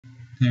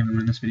Hey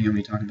everyone, in this video I'm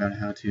going to be talking about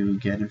how to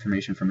get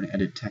information from an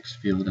edit text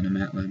field in a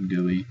MATLAB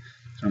GUI.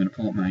 So I'm going to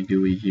pull up my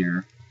GUI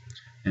here,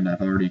 and I've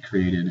already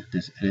created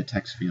this edit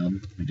text field.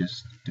 Let me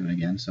just do it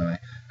again. So I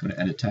go to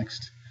edit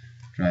text,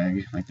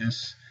 drag like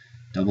this,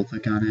 double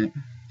click on it,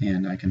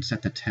 and I can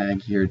set the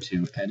tag here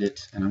to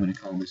edit, and I'm going to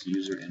call this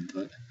user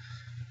input.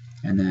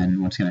 And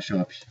then what's going to show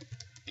up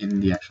in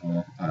the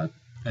actual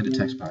edit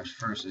text box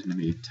first is going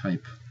to be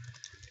type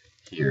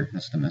here.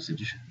 That's the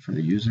message for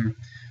the user.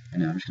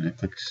 And now I'm just going to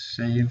click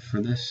save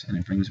for this, and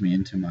it brings me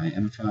into my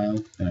M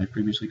file that I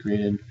previously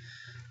created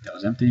that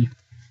was empty.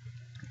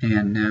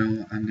 And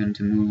now I'm going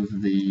to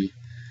move the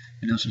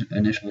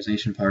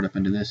initialization part up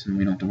into this, and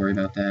we don't have to worry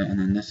about that. And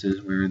then this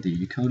is where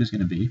the code is going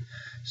to be.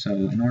 So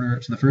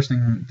the first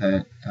thing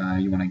that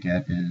you want to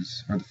get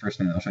is, or the first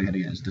thing that I'll show you how to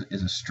get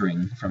is a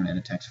string from an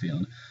edit text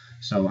field.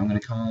 So I'm going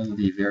to call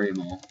the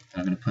variable that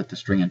I'm going to put the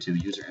string into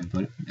user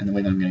input, and the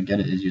way that I'm going to get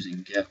it is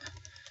using get,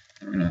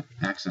 and we're going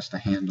to access the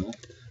handle,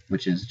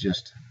 which is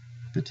just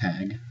the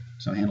tag.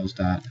 So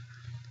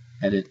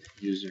handles.edit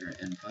user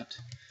input,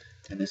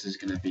 and this is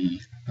going to be,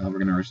 we're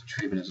going to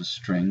retrieve it as a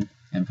string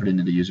and put it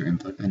into the user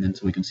input, and then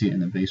so we can see it in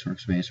the base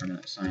workspace, we're going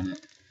to assign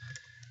it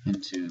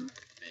into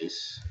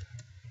base,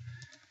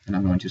 and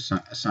I'm going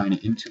to assign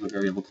it into a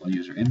variable called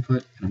user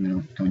input, and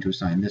I'm going to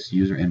assign this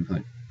user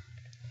input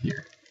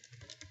here.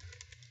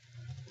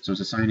 So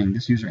it's assigning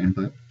this user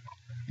input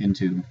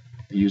into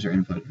the user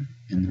input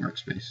in the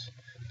workspace,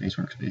 base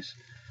workspace.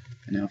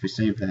 And now if we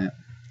save that,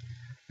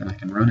 then I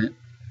can run it,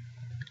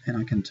 and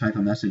I can type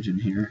a message in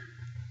here.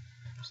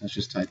 So let's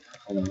just type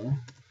hello,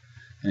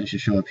 and it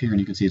should show up here, and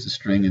you can see it's a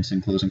string, it's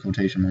in closing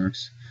quotation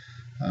marks,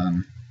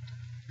 and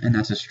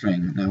that's a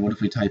string. Now what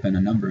if we type in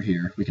a number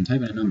here? We can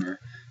type in a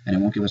number, and it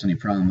won't give us any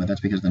problem, but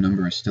that's because the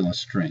number is still a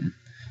string.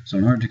 So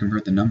in order to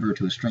convert the number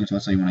to a string, so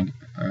let's say you want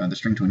to, the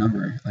string to a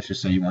number, let's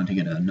just say you want to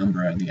get a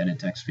number out of the edit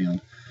text field,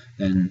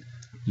 then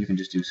you can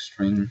just do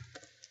string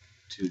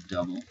to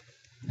double,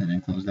 and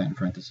then close that in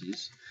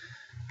parentheses,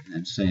 and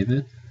then save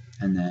it,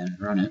 and then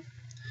run it.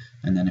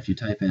 And then if you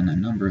type in a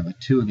number like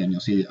 2 again,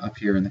 you'll see up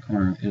here in the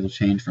corner it'll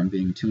change from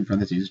being 2 in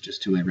parentheses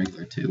just to a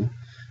regular 2,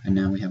 and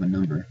now we have a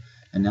number.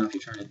 And now if you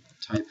try to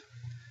type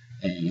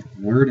a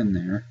word in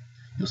there,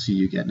 you'll see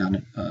you get not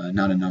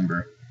a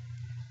number.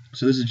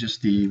 So this is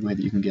just the way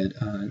that you can get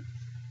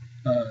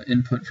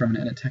input from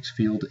an edit text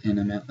field in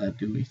a MATLAB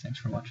GUI. Thanks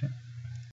for watching.